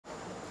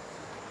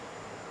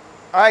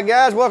All right,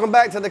 guys, welcome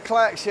back to the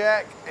Clack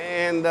Shack.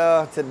 And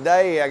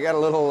today I got a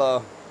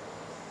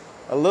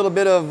little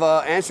bit of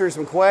answering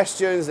some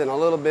questions and a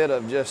little bit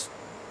of just,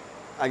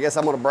 I guess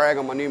I'm gonna brag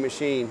on my new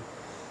machine.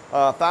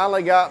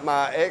 Finally got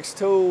my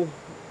XTool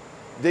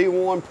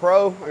D1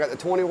 Pro. I got the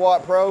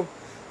 20-watt Pro.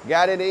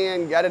 Got it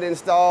in, got it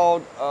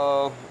installed,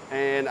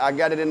 and I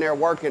got it in there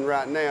working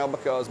right now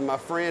because my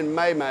friend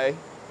May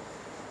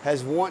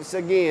has once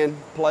again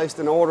placed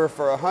an order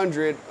for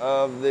 100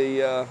 of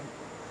the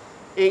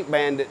ink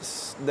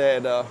bandits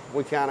that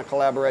we kind of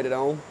collaborated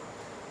on.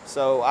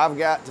 So I've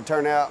got to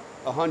turn out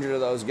 100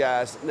 of those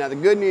guys. Now the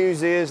good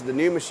news is the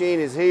new machine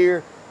is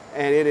here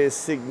and it is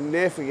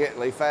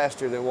significantly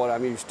faster than what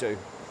I'm used to.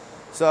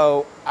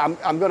 So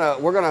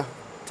we're gonna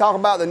talk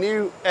about the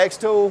new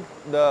XTool,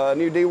 the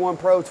new D1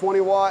 Pro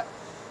 20 watt,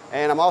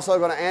 and I'm also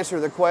gonna answer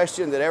the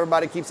question that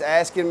everybody keeps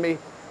asking me: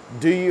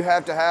 do you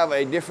have to have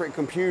a different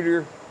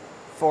computer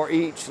for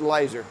each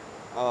laser?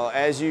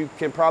 As you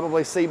can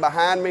probably see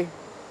behind me,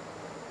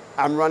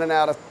 I'm running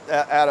out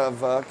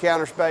of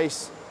counter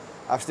space.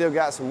 I've still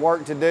got some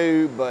work to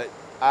do, but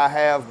I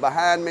have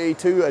behind me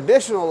 2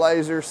 additional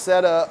lasers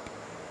set up,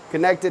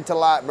 connected to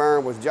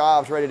Lightburn with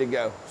jobs ready to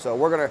go. So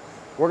we're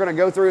gonna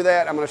go through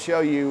that. I'm gonna show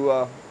you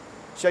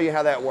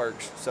how that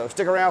works. So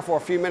stick around for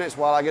a few minutes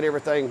while I get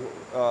everything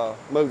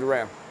moved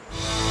around.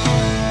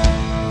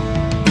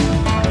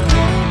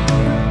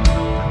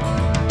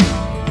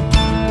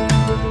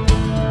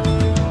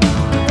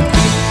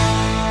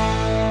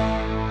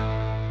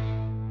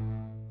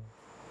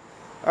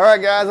 All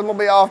right, guys, I'm gonna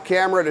be off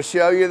camera to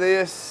show you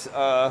this,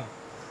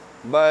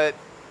 but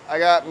I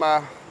got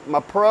my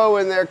Pro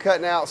in there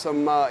cutting out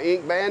some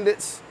ink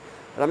bandits,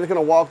 and I'm just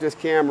gonna walk this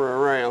camera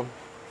around.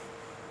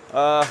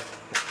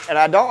 And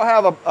I don't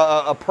have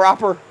a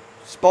proper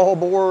spoil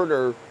board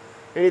or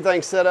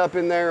anything set up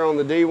in there on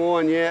the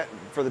D1 yet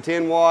for the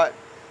 10 watt,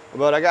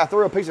 but I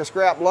threw a piece of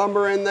scrap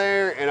lumber in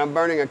there, and I'm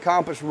burning a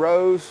compass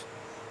rose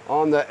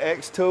on the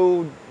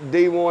XTool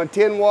D1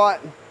 10 watt.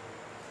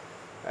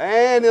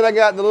 And then I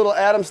got the little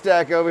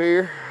Atomstack over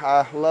here,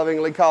 I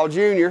lovingly call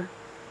Junior.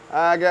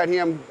 I got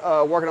him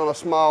working on a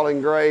small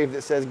engrave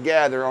that says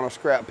gather on a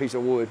scrap piece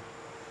of wood.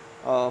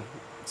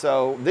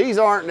 So these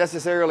aren't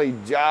necessarily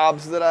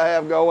jobs that I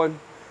have going,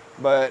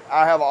 but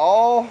I have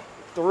all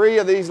 3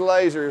 of these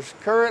lasers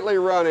currently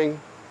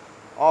running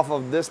off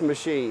of this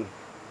machine.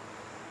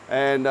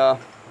 And I'll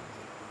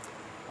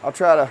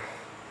try to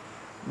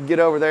get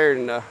over there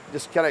and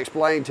just kind of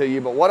explain to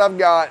you. But what I've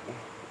got,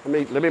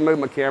 let me move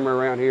my camera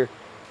around here.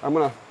 I'm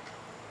gonna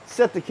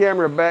set the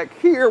camera back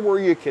here where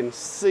you can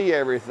see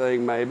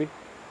everything maybe.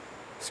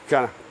 Just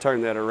kind of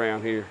turn that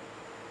around here.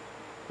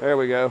 There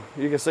we go.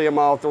 You can see them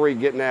all 3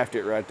 getting after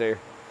it right there.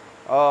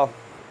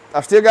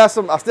 I've still got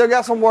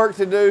some work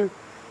to do.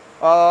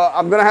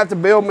 I'm gonna have to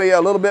build me a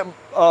little bit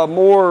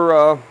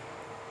a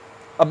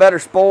better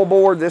spoil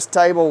board. This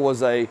table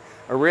was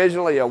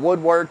originally a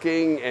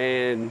woodworking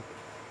and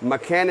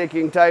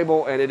mechanicking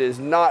table, and it is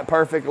not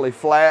perfectly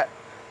flat.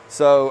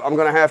 So I'm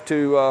gonna have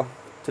to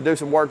do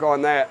some work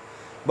on that.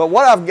 But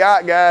what I've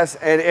got, guys,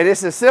 and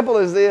it's as simple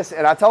as this,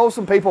 and I told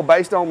some people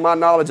based on my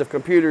knowledge of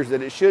computers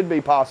that it should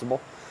be possible,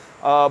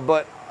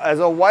 but as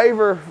a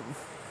waiver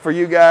for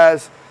you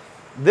guys,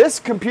 this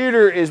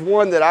computer is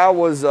one that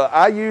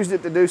I used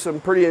it to do some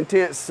pretty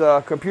intense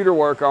computer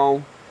work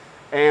on,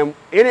 and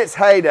in its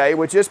heyday,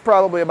 which is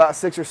probably about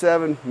 6 or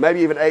 7, maybe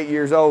even 8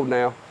 years old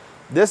now,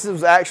 this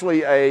is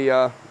actually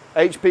a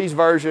HP's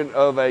version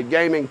of a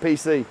gaming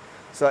PC.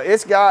 So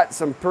it's got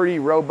some pretty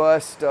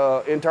robust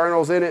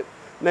internals in it.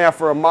 Now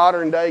for a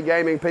modern day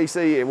gaming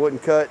PC, it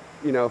wouldn't cut,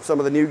 some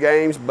of the new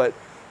games, but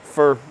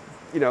for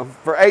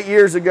 8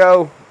 years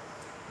ago,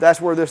 that's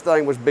where this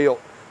thing was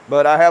built.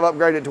 But I have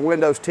upgraded to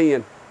Windows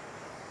 10.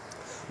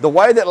 The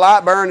way that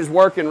Lightburn is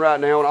working right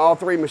now on all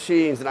 3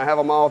 machines, and I have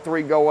them all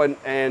 3 going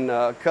and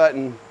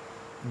cutting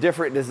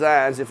different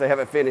designs if they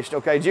haven't finished.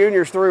 Okay,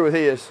 Junior's through with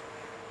his.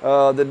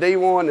 The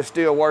D1 is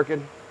still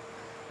working.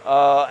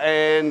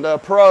 And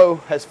Pro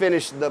has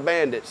finished the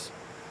bandits.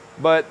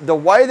 But the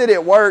way that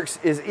it works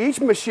is each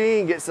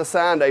machine gets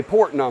assigned a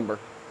port number.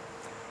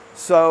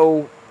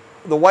 So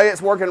the way it's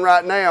working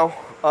right now,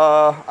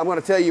 I'm going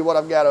to tell you what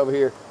I've got over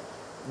here.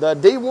 The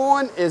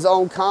D1 is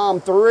on COM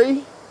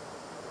 3.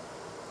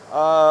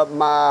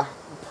 My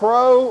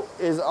Pro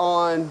is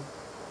on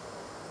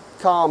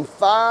COM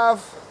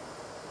 5.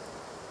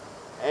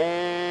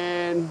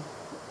 And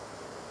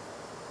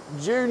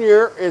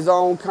Junior is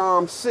on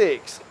COM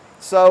 6.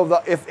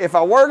 So if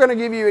I were going to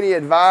give you any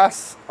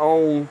advice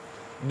on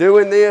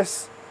doing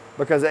this,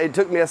 because it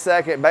took me a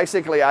second,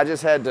 basically I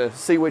just had to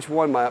see which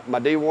one my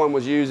D1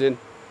 was using,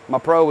 my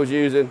Pro was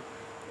using,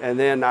 and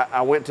then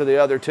I went to the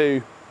other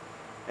 2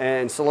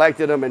 and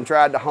selected them and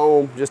tried to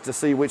home just to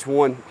see which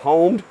one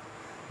homed,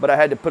 but I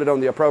had to put it on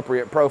the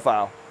appropriate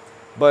profile.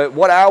 But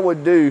what I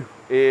would do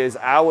is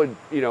I would,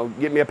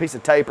 get me a piece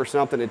of tape or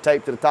something and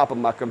tape to the top of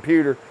my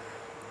computer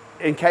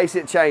in case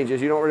it changes.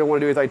 You don't really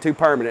want to do anything too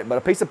permanent, but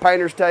a piece of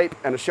painter's tape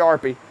and a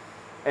Sharpie,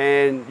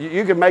 and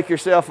you can make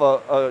yourself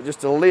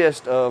just a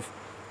list of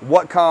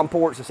what COM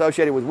port's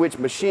associated with which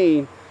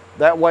machine.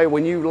 That way,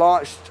 when you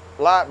launched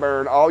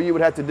Lightburn, all you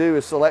would have to do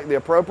is select the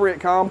appropriate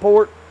COM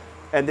port,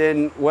 and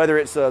then whether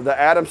it's the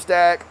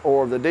Atomstack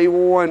or the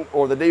D1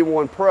 or the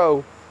D1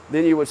 Pro,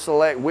 then you would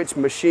select which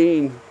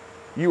machine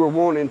you were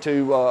wanting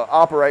to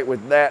operate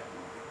with that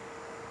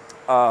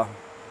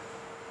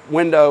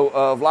window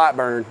of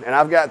Lightburn. And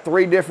I've got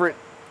three different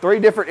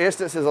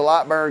instances of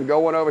Lightburn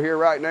going over here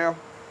right now.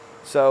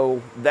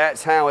 So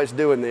that's how it's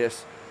doing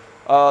this.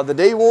 The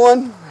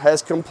D1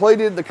 has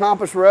completed the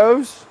compass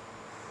rose.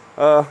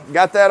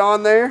 Got that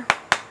on there.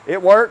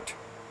 It worked.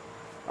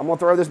 I'm gonna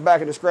throw this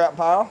back in the scrap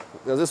pile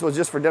because this was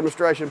just for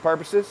demonstration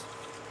purposes.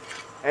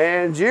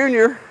 And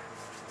Junior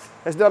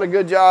has done a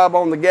good job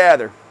on the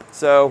gather.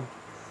 So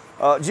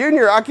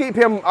Junior, I keep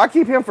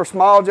him for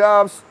small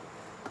jobs.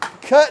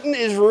 Cutting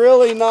is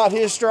really not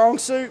his strong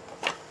suit,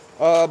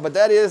 but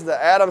that is the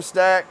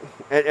Atomstack.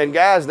 And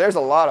guys, there's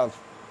a lot of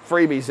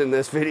freebies in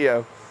this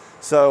video,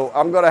 so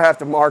I'm gonna have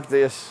to mark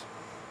this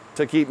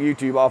to keep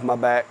YouTube off my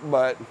back.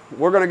 But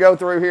we're gonna go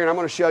through here and I'm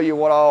gonna show you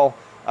what all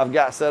I've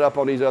got set up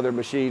on these other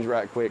machines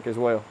right quick as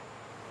well.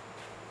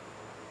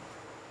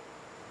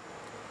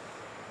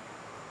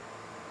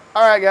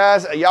 All right,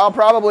 guys, y'all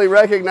probably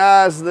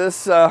recognize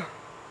this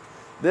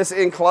this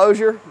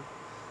enclosure.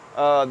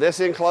 This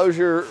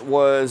enclosure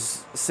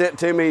was sent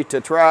to me to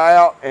try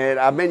out, and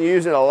I've been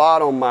using it a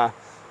lot on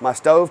my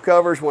stove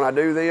covers when I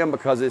do them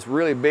because it's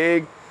really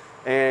big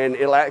and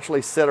it'll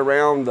actually sit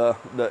around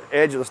the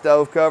edge of the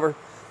stove cover.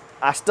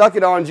 I stuck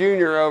it on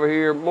Junior over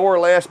here more or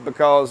less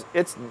because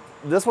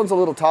this one's a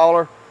little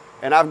taller,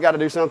 and I've got to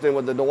do something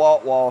with the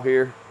DeWalt wall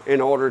here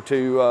in order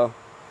to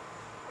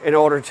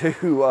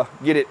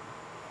get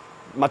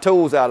my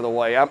tools out of the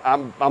way.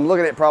 I'm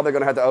looking at probably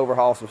going to have to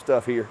overhaul some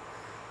stuff here.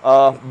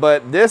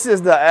 But this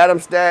is the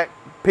Atomstack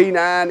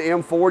P9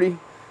 M40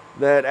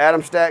 that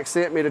Atomstack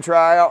sent me to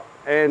try out.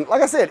 And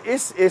like I said,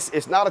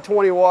 it's not a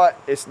 20 watt.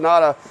 This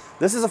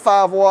is a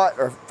 5 watt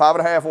or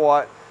 5.5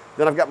 watt.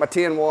 Then I've got my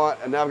 10 watt,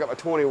 and now I've got my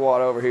 20 watt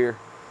over here.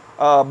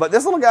 But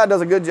this little guy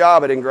does a good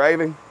job at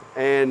engraving.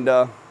 And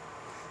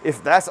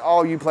if that's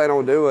all you plan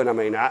on doing, I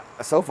mean,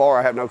 so far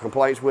I have no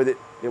complaints with it.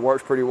 It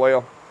works pretty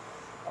well.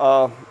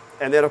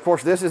 And then of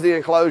course, this is the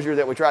enclosure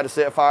that we tried to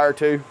set fire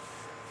to.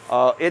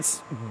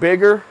 It's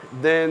bigger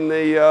than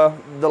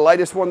the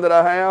latest one that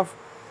I have,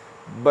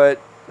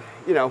 but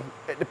you know,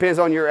 it depends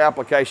on your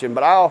application.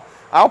 But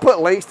I'll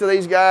put links to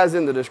these guys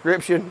in the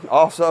description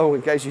also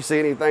in case you see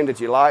anything that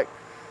you like.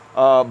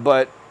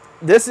 But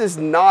this is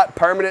not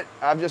permanent.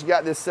 I've just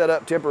got this set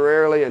up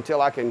temporarily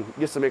until I can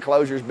get some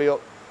enclosures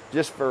built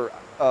just for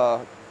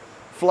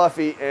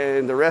Fluffy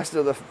and the rest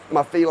of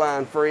my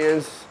feline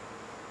friends,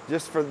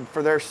 just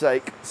for their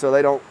sake, so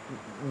they don't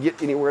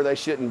get anywhere they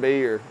shouldn't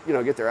be or, you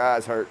know, get their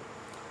eyes hurt.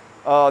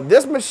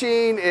 This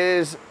machine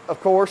is, of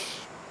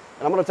course,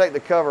 and I'm going to take the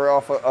cover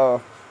off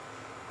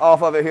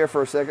of it here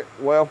for a second.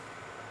 Well,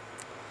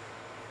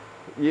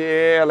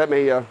 yeah, let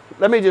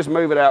me just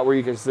move it out where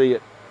you can see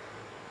it.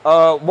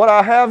 What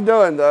I have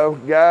done though,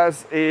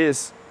 guys,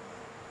 is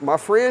my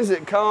friends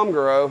at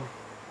Comgrow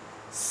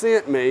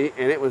sent me,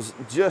 and it was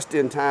just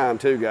in time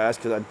too, guys,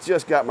 because I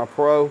just got my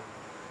Pro.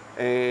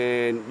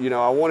 And you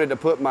know, I wanted to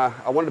put my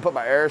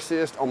air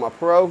assist on my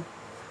Pro.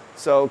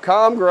 So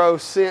Comgrow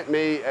sent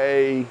me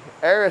a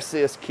air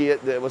assist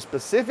kit that was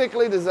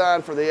specifically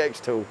designed for the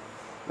XTool.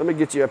 Let me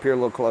get you up here a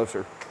little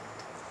closer.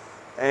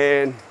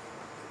 And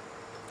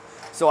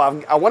so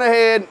I went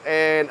ahead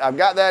and I've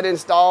got that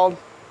installed.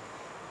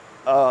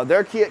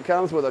 Their kit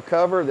comes with a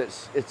cover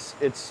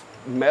it's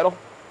metal.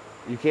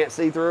 You can't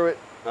see through it.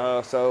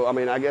 So I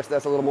mean, I guess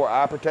that's a little more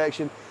eye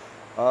protection.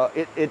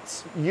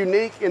 It's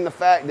unique in the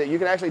fact that you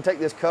can actually take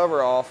this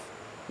cover off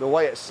the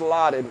way it's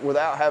slotted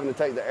without having to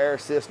take the air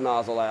assist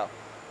nozzle out.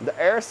 The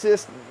air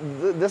assist,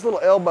 this little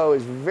elbow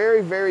is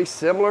very, very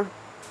similar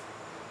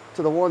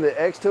to the one that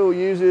XTool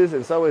uses,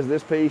 and so is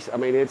this piece. I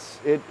mean, it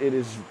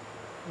is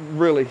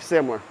really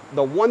similar.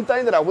 The one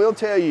thing that I will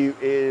tell you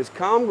is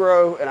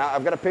Comgrow, and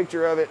I've got a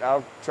picture of it.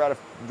 I'll try to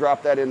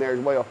drop that in there as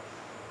well.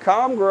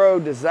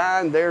 Comgrow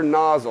designed their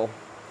nozzle.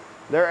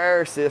 Their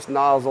air assist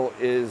nozzle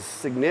is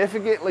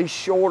significantly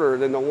shorter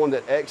than the one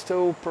that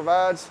XTool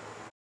provides.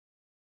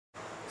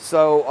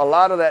 So a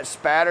lot of that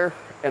spatter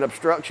and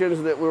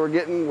obstructions that we were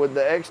getting with the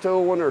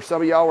XTool one, or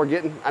some of y'all were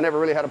getting, I never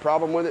really had a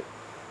problem with it.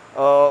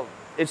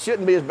 It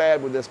shouldn't be as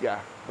bad with this guy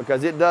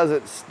because it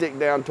doesn't stick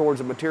down towards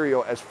the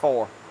material as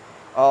far.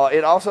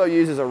 It also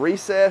uses a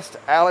recessed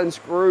Allen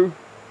screw,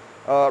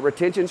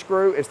 retention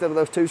screw, instead of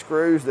those two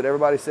screws that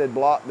everybody said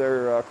block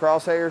their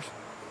crosshairs.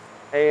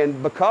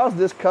 And because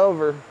this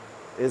cover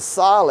is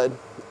solid,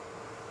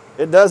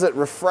 it doesn't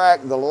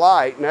refract the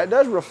light. Now it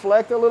does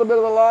reflect a little bit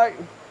of the light,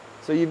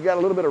 so you've got a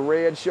little bit of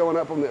red showing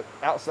up on the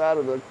outside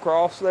of the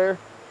cross there.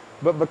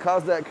 But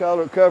because that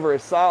cover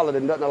is solid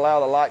and doesn't allow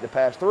the light to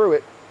pass through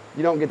it,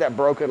 you don't get that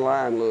broken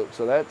line look.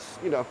 So that's,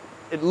 you know,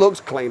 it looks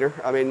cleaner.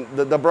 I mean,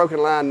 the broken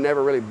line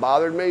never really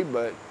bothered me,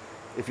 but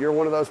if you're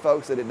one of those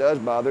folks that it does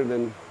bother,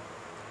 then,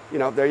 you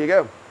know, there you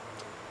go.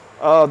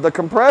 The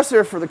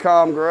compressor for the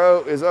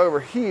Comgrow is over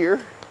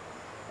here.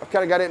 I've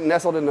kind of got it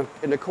nestled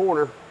in the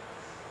corner.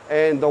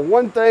 And the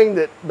one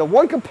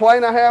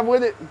complaint I have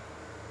with it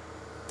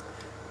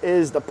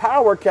is the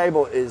power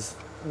cable is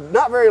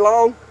not very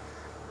long,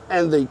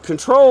 and the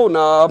control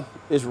knob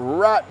is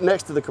right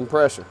next to the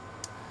compressor.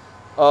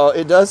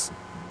 It does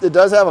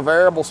have a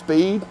variable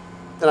speed,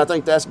 and I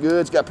think that's good.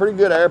 It's got pretty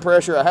good air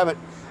pressure. I haven't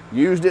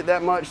used it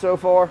that much so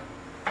far,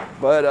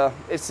 but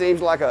it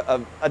seems like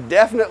a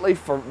definitely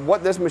for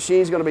what this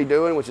machine is going to be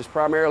doing, which is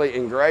primarily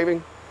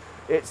engraving,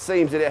 it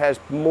seems that it has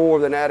more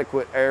than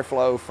adequate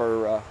airflow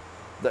for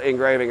the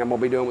engraving I'm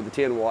going to be doing with the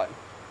 10 watt.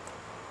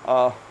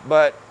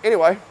 But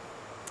anyway,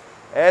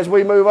 as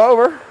we move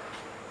over,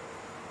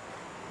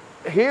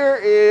 here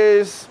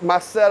is my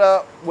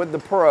setup with the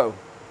Pro.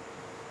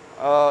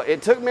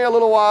 It took me a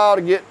little while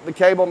to get the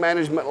cable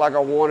management like I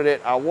wanted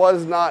it. I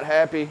was not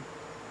happy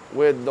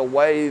with the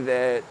way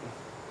that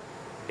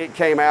it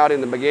came out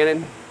in the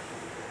beginning.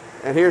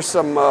 And here's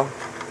some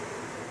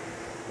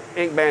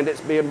ink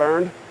bandits being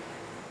burned.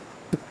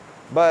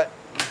 But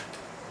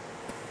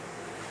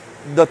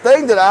the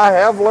thing that I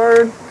have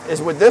learned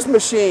is with this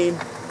machine,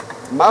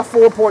 my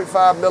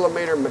 4.5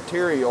 millimeter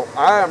material,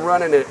 I am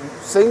running it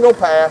single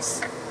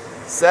pass,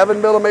 7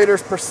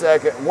 millimeters per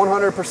second,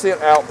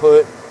 100%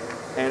 output,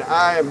 and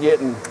I am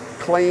getting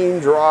clean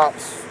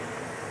drops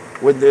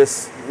with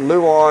this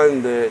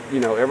Luon that,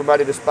 you know,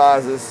 everybody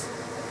despises.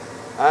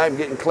 I am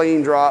getting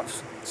clean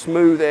drops,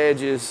 smooth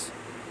edges,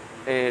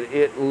 and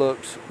it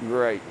looks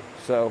great.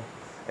 So,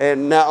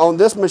 and now on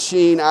this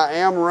machine, I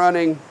am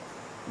running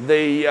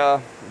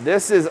the,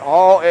 this is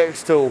all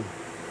XTool.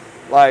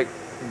 Like,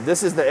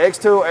 this is the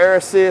XTool Air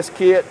Assist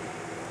kit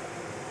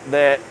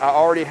that I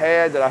already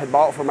had, that I had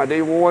bought for my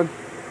D1.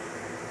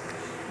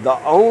 The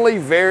only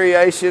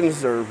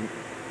variations or,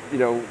 you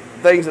know,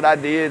 things that I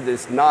did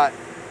that's not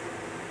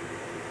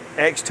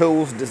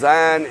XTool's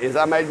design is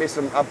I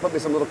put me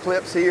some little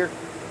clips here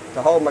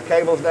to hold my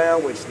cables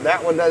down, which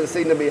that one doesn't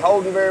seem to be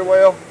holding very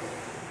well.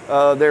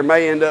 There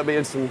may end up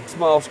being some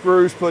small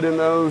screws put in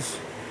those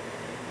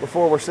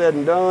before we're said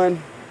and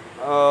done.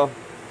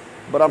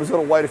 But I was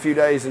going to wait a few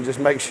days and just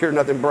make sure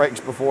nothing breaks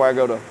before I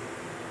go to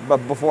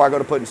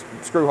putting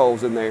screw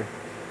holes in there.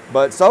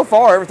 But so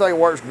far, everything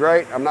works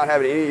great. I'm not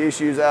having any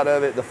issues out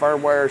of it. The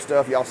firmware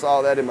stuff, y'all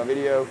saw that in my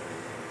video.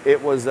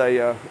 It was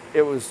a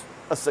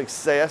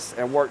success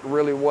and worked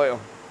really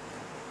well.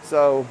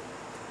 So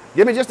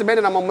give me just a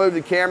minute. I'm going to move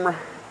the camera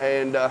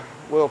and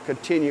we'll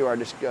continue our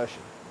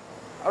discussion.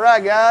 All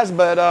right, guys,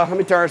 but let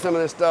me turn some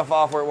of this stuff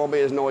off where it won't be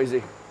as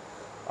noisy.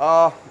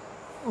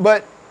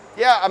 But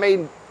yeah, I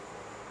mean,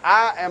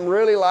 I am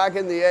really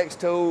liking the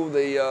XTool,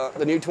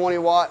 the new 20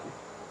 watt.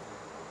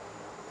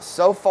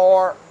 So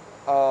far,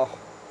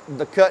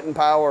 the cutting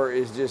power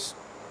is just,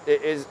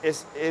 it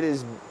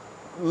is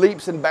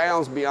leaps and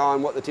bounds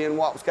beyond what the 10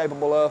 watt was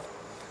capable of.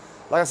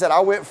 Like I said, I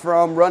went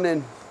from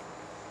running,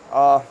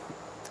 I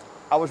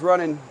was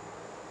running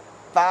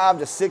 5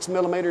 to 6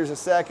 millimeters a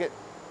second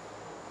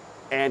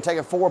and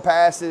taking 4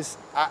 passes.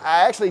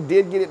 I actually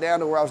did get it down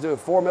to where I was doing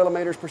 4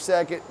 millimeters per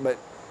second, but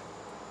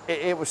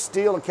it was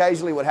still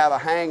occasionally would have a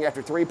hang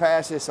after 3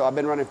 passes, so I've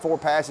been running 4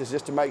 passes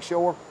just to make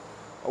sure.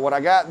 When I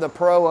got the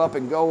Pro up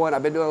and going,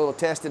 I've been doing a little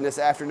testing this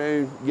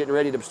afternoon, getting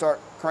ready to start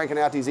cranking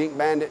out these ink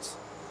bandits.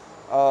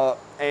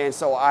 And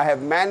so I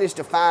have managed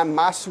to find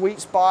my sweet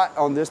spot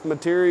on this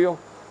material.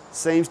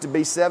 Seems to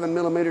be 7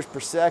 millimeters per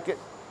second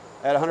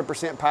at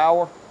 100%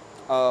 power,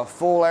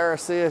 full air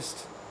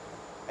assist.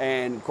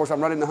 And of course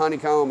I'm running the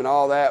honeycomb and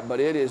all that, but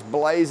it is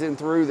blazing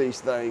through these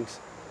things.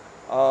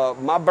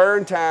 My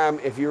burn time,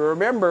 if you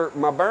remember,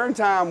 my burn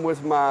time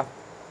with my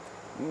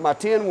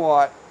 10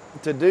 watt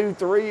to do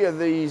 3 of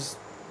these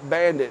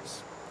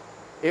bandits,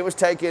 it was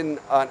taking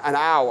an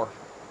hour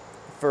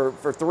for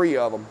 3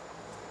 of them.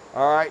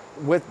 All right,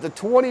 with the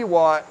 20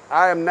 watt,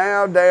 I am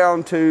now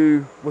down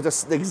to, with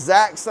the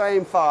exact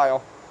same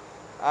file,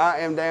 I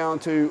am down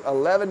to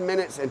 11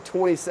 minutes and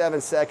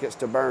 27 seconds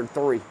to burn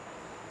 3.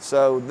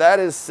 So that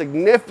is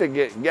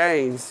significant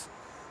gains.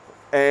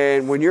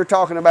 And when you're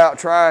talking about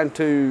trying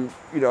to,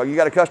 you know, you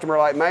got a customer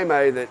like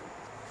May that,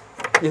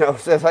 you know,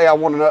 says, hey, I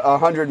want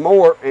 100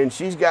 more, and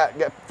she's got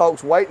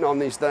folks waiting on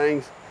these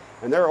things,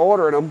 and they're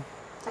ordering them.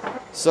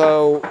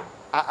 So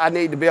I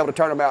need to be able to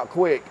turn them out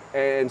quick.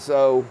 And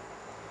so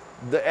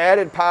the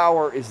added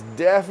power is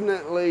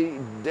definitely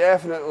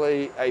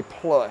a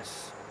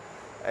plus.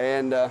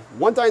 And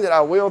one thing that I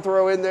will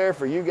throw in there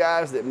for you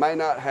guys that may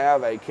not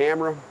have a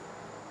camera,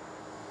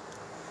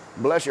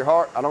 bless your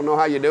heart, I don't know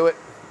how you do it.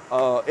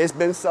 It's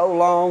been so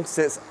long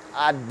since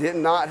I did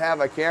not have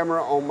a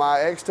camera on my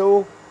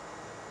XTool.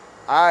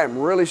 I am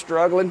really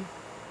struggling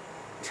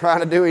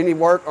trying to do any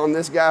work on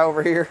this guy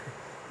over here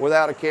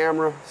without a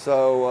camera.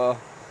 So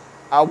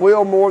I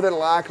will more than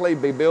likely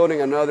be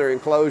building another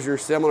enclosure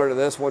similar to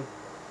this one.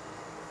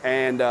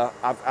 And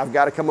I've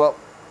got to come up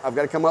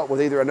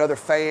with either another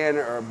fan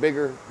or a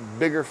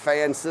bigger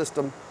fan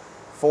system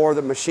for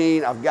the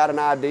machine. I've got an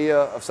idea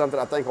of something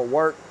I think will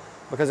work,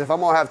 because if I'm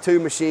gonna have 2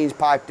 machines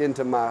piped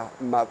into my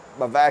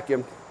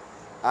vacuum,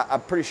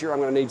 I'm pretty sure I'm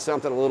going to need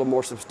something a little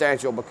more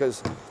substantial,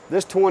 because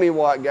this 20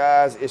 watt,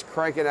 guys, is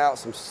cranking out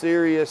some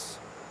serious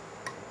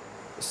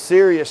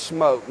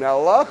smoke. Now,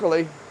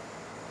 luckily,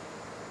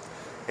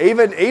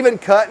 even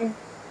cutting,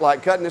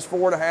 like cutting this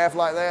 4.5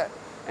 like that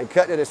and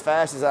cutting it as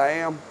fast as I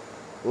am,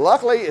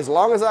 luckily, as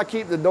long as I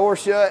keep the door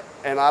shut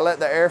and I let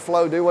the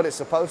airflow do what it's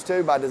supposed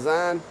to by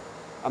design,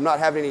 I'm not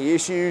having any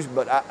issues.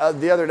 But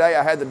the other day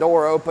I had the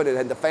door open and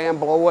had the fan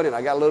blowing, and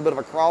I got a little bit of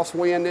a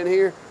crosswind in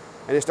here,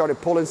 and it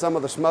started pulling some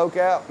of the smoke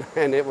out,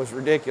 and it was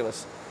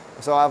ridiculous.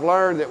 So I've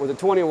learned that with the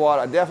 20 watt,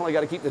 I definitely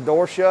got to keep the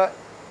door shut,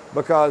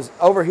 because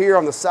over here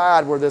on the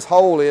side where this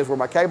hole is, where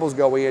my cables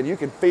go in, you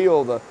can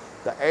feel the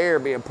air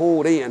being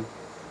pulled in.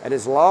 And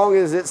as long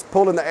as it's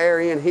pulling the air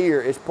in here,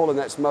 it's pulling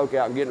that smoke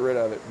out and getting rid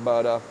of it.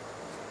 But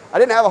I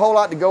didn't have a whole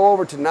lot to go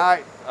over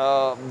tonight.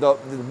 The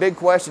big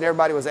question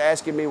everybody was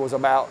asking me was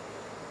about,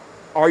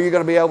 are you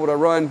going to be able to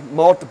run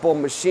multiple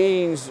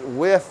machines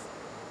with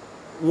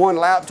one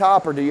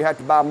laptop, or do you have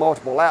to buy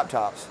multiple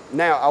laptops?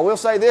 Now, I will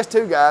say this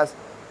too, guys.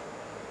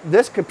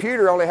 This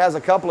computer only has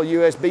a couple of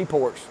USB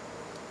ports.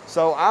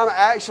 So I'm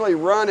actually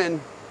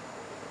running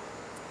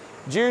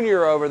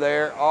Junior over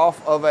there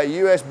off of a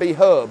USB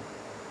hub.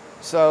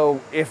 So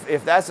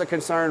if that's a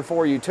concern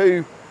for you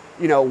too,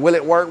 you know, will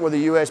it work with a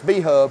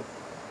USB hub?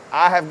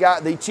 I have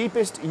got the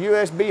cheapest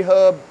USB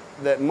hub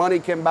that money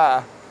can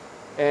buy,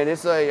 and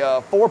it's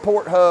a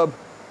 4-port hub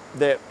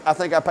that I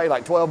think I paid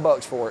like 12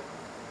 bucks for it.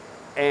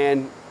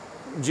 And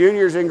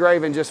Junior's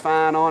engraving just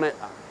fine on it.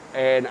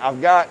 And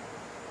I've got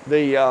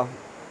the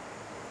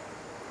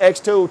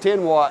XTool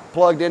 10 watt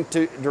plugged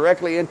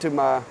directly into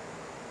my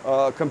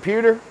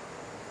computer,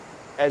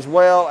 as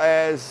well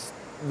as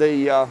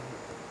the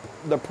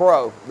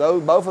Pro.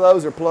 Both of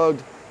those are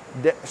plugged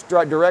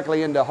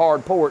directly into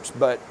hard ports.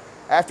 But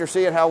after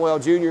seeing how well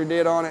Junior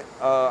did on it,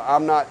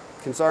 I'm not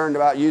concerned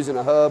about using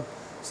a hub.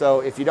 So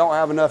if you don't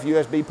have enough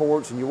USB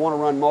ports and you want to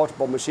run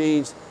multiple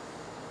machines,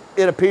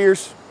 it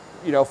appears,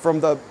 you know, from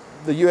the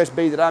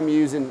USB that I'm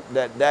using,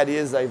 that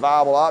is a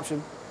viable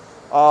option.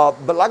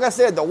 But like I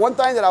said, the one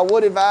thing that I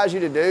would advise you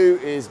to do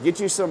is get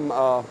you some,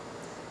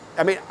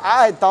 I mean,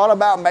 I had thought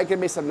about making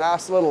me some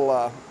nice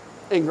little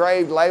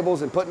engraved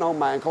labels and putting on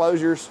my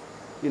enclosures,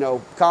 you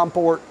know, COM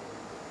port,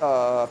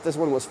 if this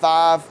one was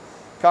 5,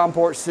 COM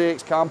port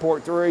 6, COM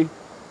port 3.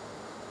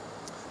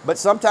 But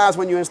sometimes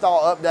when you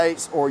install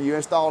updates, or you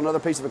install another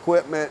piece of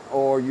equipment,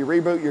 or you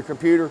reboot your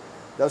computer,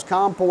 those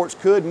COM ports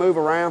could move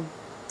around.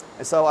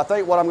 And so I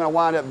think what I'm going to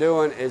wind up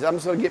doing is I'm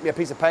just going to get me a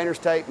piece of painter's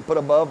tape and put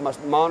above my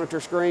monitor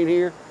screen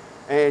here,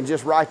 and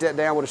just write that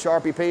down with a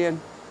Sharpie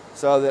pen,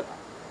 so that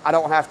I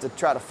don't have to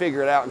try to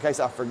figure it out in case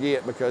I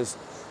forget, because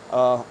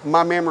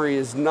my memory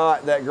is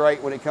not that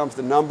great when it comes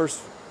to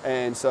numbers.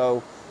 And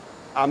so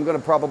I'm going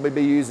to probably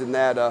be using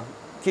that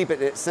keep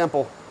it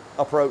simple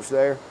approach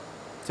there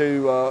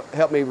to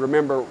help me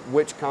remember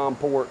which COM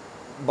port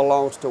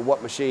belongs to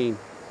what machine.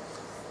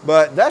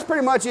 But that's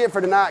pretty much it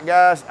for tonight,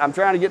 guys. I'm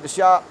trying to get the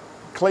shop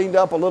cleaned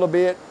up a little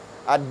bit.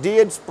 I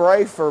did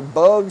spray for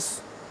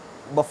bugs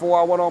before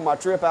I went on my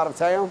trip out of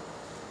town,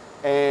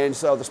 and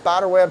so the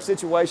spider web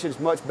situation is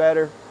much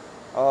better.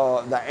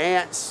 The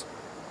ants,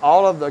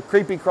 all of the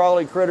creepy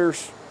crawly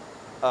critters,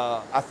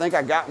 I think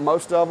I got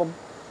most of them.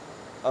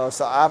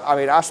 So I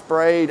mean,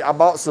 I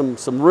bought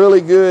some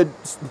really good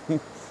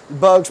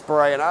bug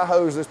spray, and I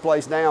hosed this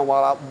place down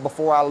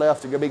before I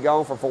left to be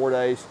gone for 4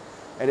 days,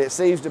 and it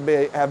seems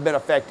to have been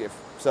effective.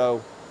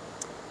 So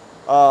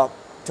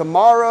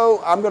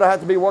tomorrow I'm going to have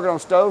to be working on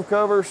stove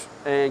covers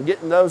and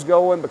getting those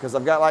going, because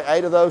I've got like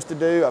 8 of those to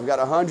do. I've got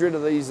 100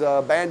 of these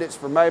bandits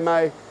for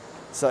May.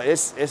 So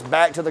it's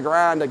back to the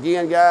grind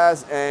again,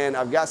 guys. And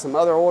I've got some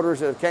other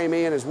orders that have came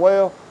in as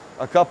well,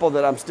 a couple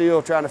that I'm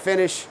still trying to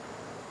finish.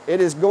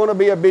 It is going to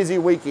be a busy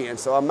weekend,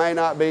 so I may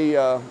not be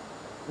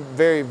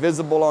very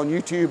visible on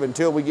YouTube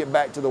until we get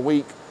back to the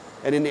week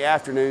and in the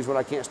afternoons when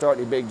I can't start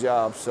any big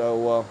jobs.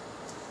 So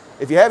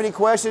if you have any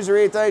questions or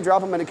anything,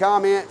 drop them in the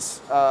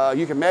comments.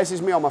 You can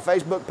message me on my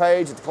Facebook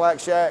page at the Clack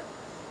Shack.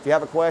 If you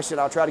have a question,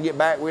 I'll try to get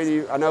back with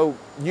you. I know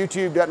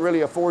YouTube doesn't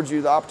really afford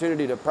you the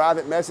opportunity to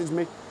private message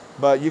me,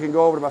 but you can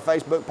go over to my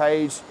Facebook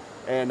page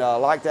and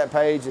like that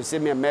page and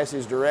send me a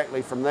message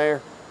directly from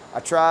there. I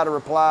try to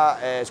reply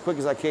as quick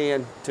as I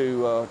can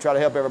to try to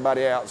help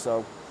everybody out.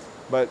 So,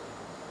 but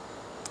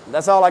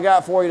that's all I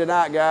got for you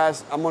tonight,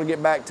 guys. I'm going to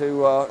get back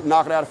to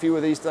knocking out a few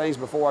of these things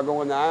before I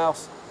go in the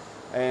house,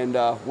 and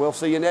we'll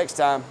see you next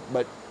time.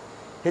 But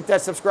hit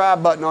that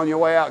subscribe button on your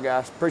way out,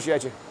 guys.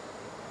 Appreciate you.